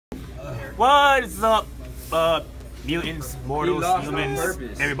What's up, mutants, mortals, humans,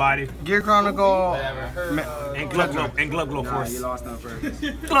 everybody? Gear Chronicle. And Glub Glub Force. You lost on purpose.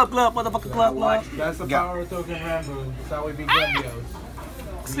 Glub, motherfucker, Glub. That's the power of Token Rambo. That's how we beat Grandios.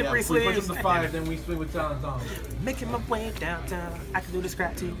 Slippery We sleeves. push them to 5, then we split with Talon Tom. Making my way downtown. I can do the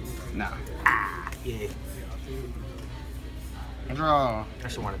scrap team. Nah. Yeah. Draw. I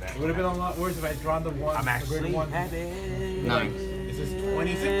should wanted that. It would have been a lot worse if I had drawn the 1. I'm actually one. happy. Nice. Is this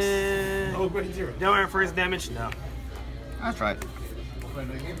 26? Oh, grade 0. Don't earn first damage? No. That's right.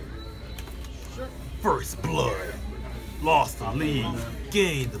 First blood. Lost the lead.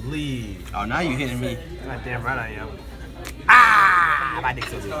 Gained the lead. Oh, now you hitting me. God damn right I am. Ah! My dick's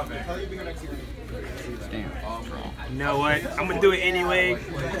so big. Damn. You know what? I'm gonna do it anyway.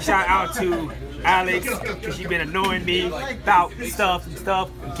 Shout out to Alex, because she been annoying me about stuff and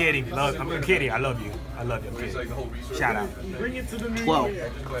stuff. I'm kidding. I'm kidding. I love you. I love you. I'm kidding. Shout out.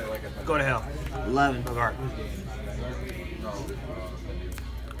 12. Go to hell. 11. Vanguard.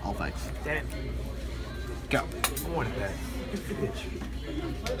 All fights. Damn it. Go. I wanted that.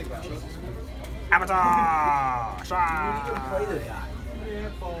 Avatar! Shah!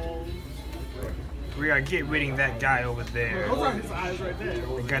 We are get rid of that guy over there.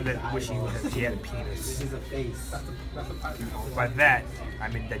 The guy that wishing he had a penis. By that, I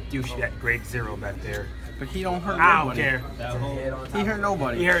mean that douche, that grade 0 back there. But he don't hurt I don't nobody. care. He hurt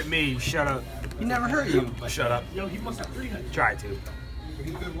nobody. He hurt me. Shut up. He never hurt you. Shut up. Try to.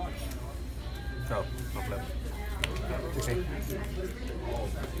 So, no flip. 16.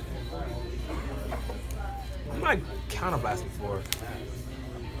 What am I counterblasting for?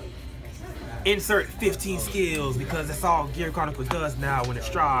 Insert 15 skills because that's all Gear Chronicle does now when it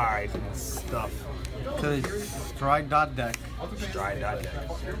strides and stuff. Because stride.deck. Stride.deck.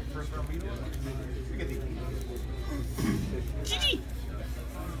 GG!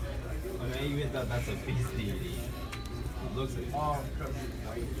 I even thought that's a beast deity. It looks like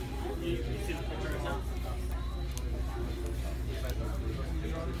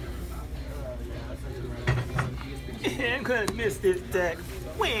I'm gonna miss this deck.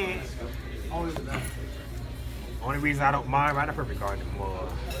 Win. Only reason I don't mind writing a perfect card anymore.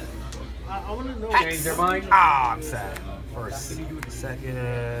 I want to know. Change their mind? Ah, I'm sad. First,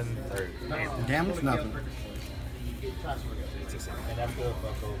 second, third. Damn. Damage nothing.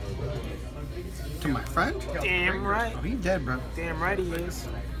 To my friend? Damn right. Oh, he dead, bro. Damn right he is.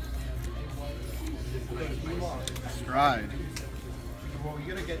 Stride. Well,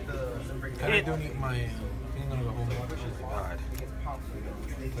 you gotta get the. I do need my. I'm gonna go home. God.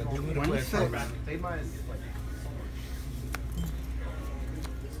 I do need to play a 26. quarterback. They might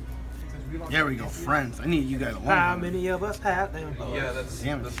There we go, friends. I need you guys alone. How many of us have them? Yeah, that's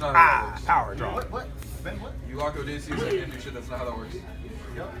Damn it. not how that works. Power draw. What? Ben, what? You lock ODC, so you can't do shit. That's not how that works.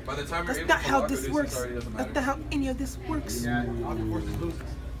 By the time you're That's able not to how lock this ODC, works. it already doesn't That's matter. not how any of this works. Yeah, Aqua forces loses.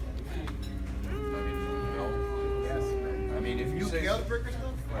 I mean, if you You say kill the breaker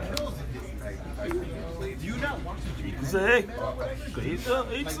stuff? Kills it. Do you not want to do Say, Like, we still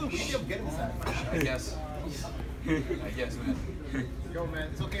getting this out. I guess. I guess, man. Yo, man,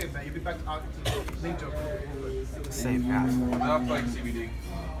 it's okay, man. You'll be back to Link Joker. same path. I'm not playing CBD.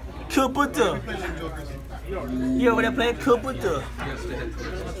 Kabuta. Play Link Jokers. You over there playing Kabuta. You guys stay hit.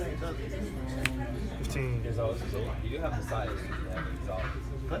 15. you do have the size.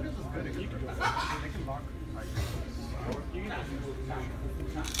 Thunders is good. They can lock.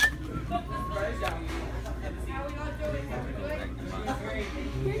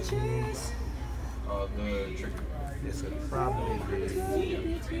 The trick. This would probably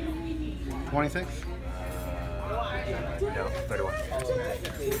be 26. no 31.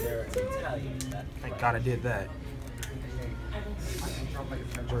 Thank God I did that.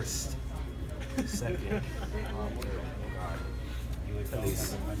 First, second, at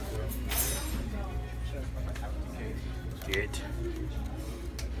least. Get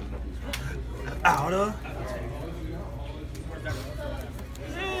out of.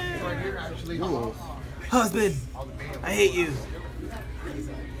 Ooh. Husband, I hate you.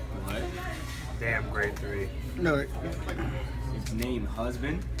 What? Damn, grade 3. No, His name,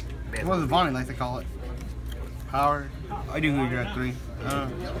 husband? it wasn't Vonnie like they call it. Power. I do who you're at 3.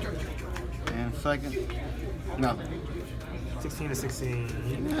 And second. No. 16 to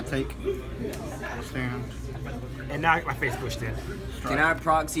 16. Yeah, take. Stand. And now I get my face pushed in. Can I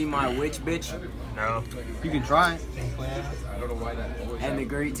proxy my witch bitch? No. You can try. I don't know why that always And the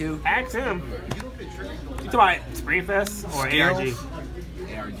grade 2? Ask him. You talking about Springfest or ARG?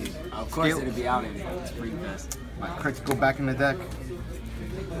 ARG. Of course it'll be out in Spring Fest. My crits go back in the deck.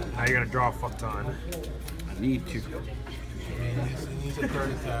 Now you're gonna draw a fuck ton. I need to. He's a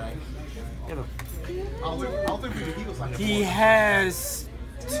third attack. He has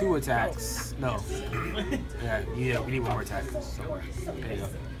 2 attacks. No. Yeah, we need 1 more attack somewhere. There you go.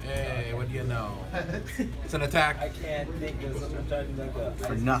 Hey, what do you know? It's an attack. I can't think of something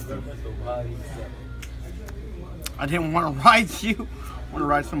For nothing. I didn't want to ride you. I want to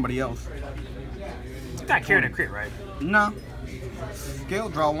ride somebody else. You're not carrying a crit, right? No. Skill,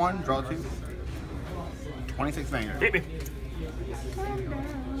 draw 1, draw 2. 26 Vanguard. Hit me.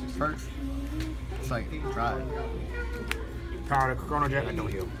 First. Second. Drive. Power to Chronojet, I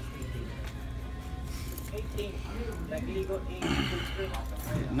don't heal.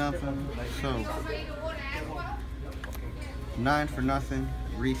 Nothing. So 9 for nothing.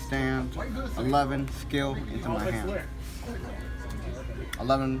 Restand. 11 skill into my hand.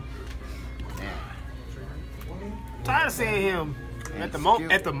 11. Yeah. Tired of seeing him And at the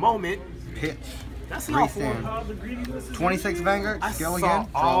skill. moment. Pitch. That's all 4. Restand. 26 Vanguard. I Skill saw again.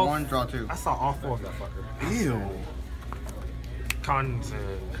 Draw all- 1, draw 2. I saw all 4 of that fucker. Ew.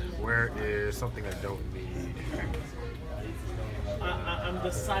 Content. Where is something I don't need? I'm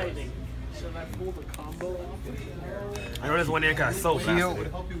deciding. Should I pull the combo off? I know this one there got so Heal.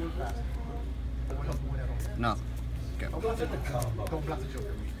 fast. Nothing. Go.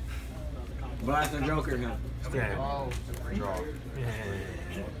 Blast the Joker now. Yeah. Draw.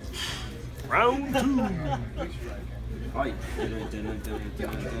 Yeah. Round 2. Fight.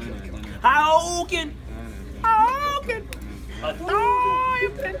 Hadouken!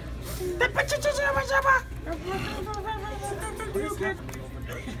 Hadouken!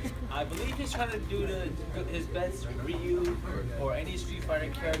 I believe he's trying to do his best Ryu or any Street Fighter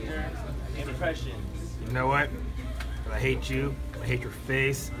character impressions. You know what? I hate you. I hate your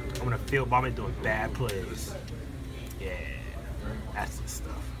face. I'm gonna field bomb it doing bad plays. Yeah, that's the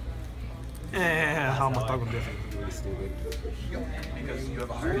stuff. Yeah, how am I talking different? Really stupid. Because you have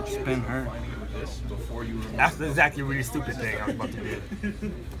a higher chance Spin of her. finding this before you remove. That's the exactly really stupid thing I was about to do.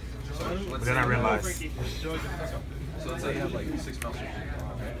 But then I realized, So let's say you have like 6 mouse rings.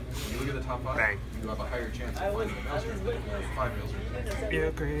 Okay. When you look at the top 5, Bang. you have a higher chance of finding a mouse ring than 5 mouse rings.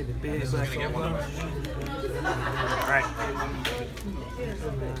 you're crazy, big This is black gonna get one of them. Alright.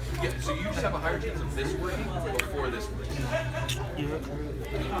 Yeah, so you just have a higher chance of this working before this works.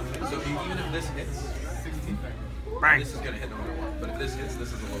 So even if this hits, Bang. this is gonna hit no matter what. But if this hits,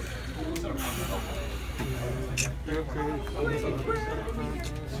 this is a lower chance.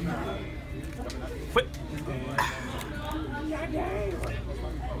 Foot.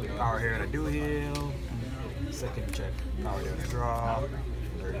 Power here to do heal. Second check. Power here to draw.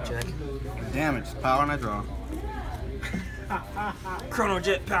 Third check. Damage. Power and I draw.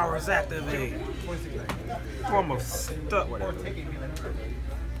 Chronojet powers activate. Form of stuff. Whatever.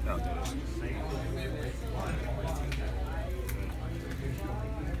 No, do this.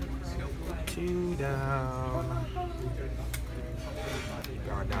 2 down.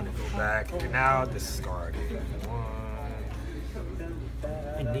 Power down to go back. And now discard it. 1.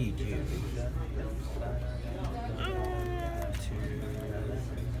 I need you. 2.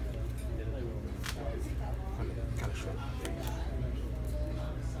 Kind of short.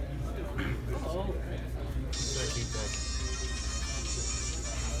 Keep that.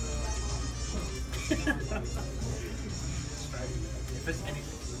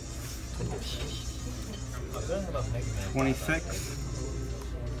 26,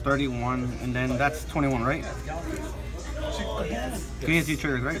 31, and then that's 21, right? Can you see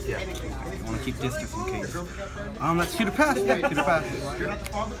triggers, right? Yeah. You want to keep this just in case. Let's shoot a pass. Yeah, shoot a pass.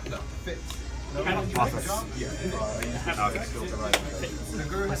 Office. Okay.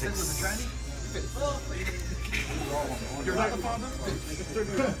 You're not the father?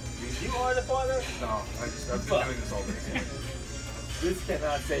 You are the father? No, I've been doing this all day. This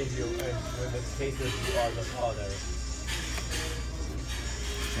cannot save you in the case of you are the father.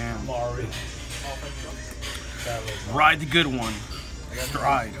 Damn. Mari. That was Ride the good one.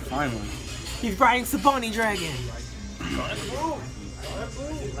 Stride, finally. He's riding Saboni Dragon.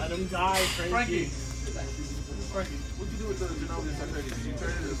 Let him die, Frankie. Frankie, what'd you do with the Genomics Secretary? Did you turn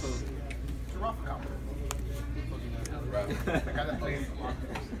it into a giraffe cop? I got that place.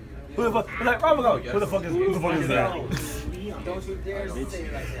 Who the fuck? Like, who the fuck is that? Don't you dare say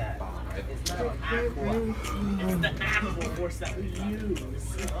it like that. It's not Aqua. It's the Aqua force that we use.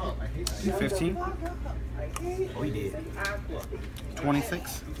 15, Oh, he did.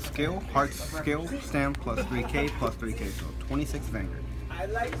 26, skill, heart skill, stamp plus 3k plus 3k, so 26 Vanguard. I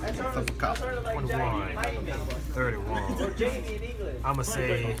like Double cop. 21. 31. I'ma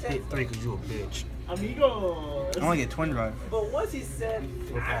say hit 3 because you a bitch. Amigos. I only get twin drive. But once he said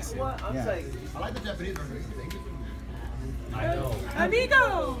We're passing. Aqua, I'm Yeah. like, I like the Japanese version. I know.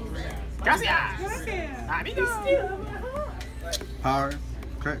 Amigo! Gracias! Amigo! Power.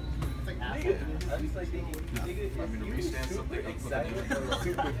 Crit.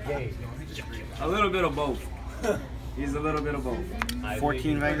 A little bit of both. He's a little bit of both.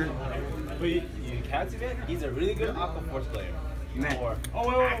 14 Vanguard. But you can't see that? He's a really good Aqua Force player. Man.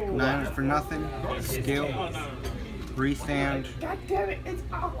 Or, 9 for nothing. Skill. Restand. God damn it, it's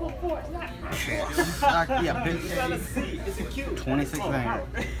Aqua Force, not Yeah, big. it's a cute. 26 Vanguard.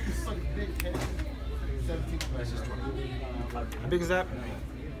 How big is that?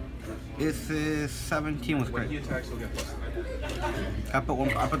 This is 17 with When he crit. attacks, he'll get plus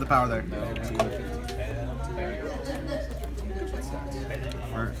 9. I put the power there.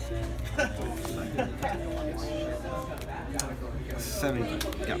 First. 70.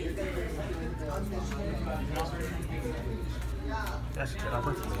 Yeah. That's good. I'll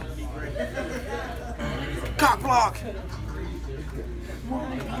perfect. Cock block!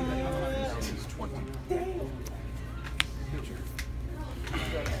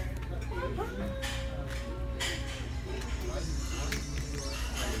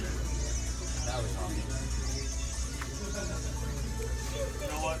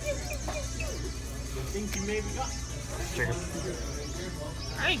 Trigger.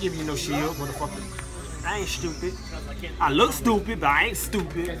 I ain't giving you no shield, motherfucker. I ain't stupid. I look stupid, but I ain't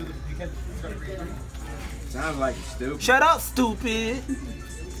stupid. Sounds like you're stupid. Shut up, stupid.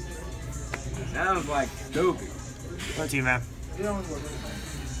 Sounds like stupid. 13, man.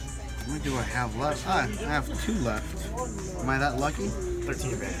 What do I have left? Ah, I have 2 left. Am I that lucky?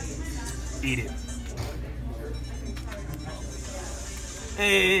 13, man. Eat it.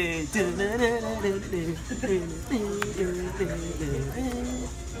 Hey.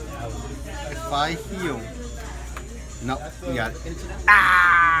 If I heal. Nope, you got it.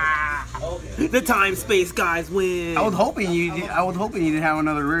 Ah! The time space guys win. I was hoping you didn't have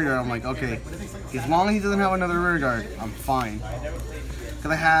another rear guard. I'm like, okay, as long as he doesn't have another rear guard, I'm fine.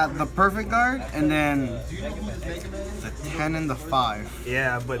 Cause I had the perfect guard and then the 10 and the 5.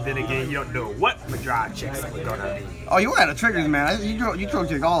 Yeah, but then again, you don't know what Madrid checks are gonna be. Oh, you went out of triggers, man. You throw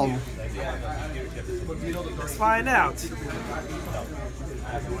kick all of them. Let's find out.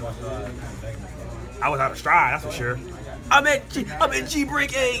 I was out of stride, that's for sure. I'm at G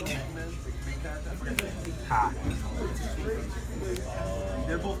break 8. Ha.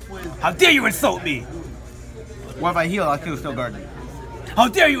 How dare you insult me? What if I heal? I can still guard. How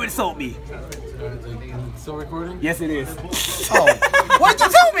dare you insult me? Still recording? Yes, it is. Oh, why'd you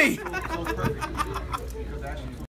tell me?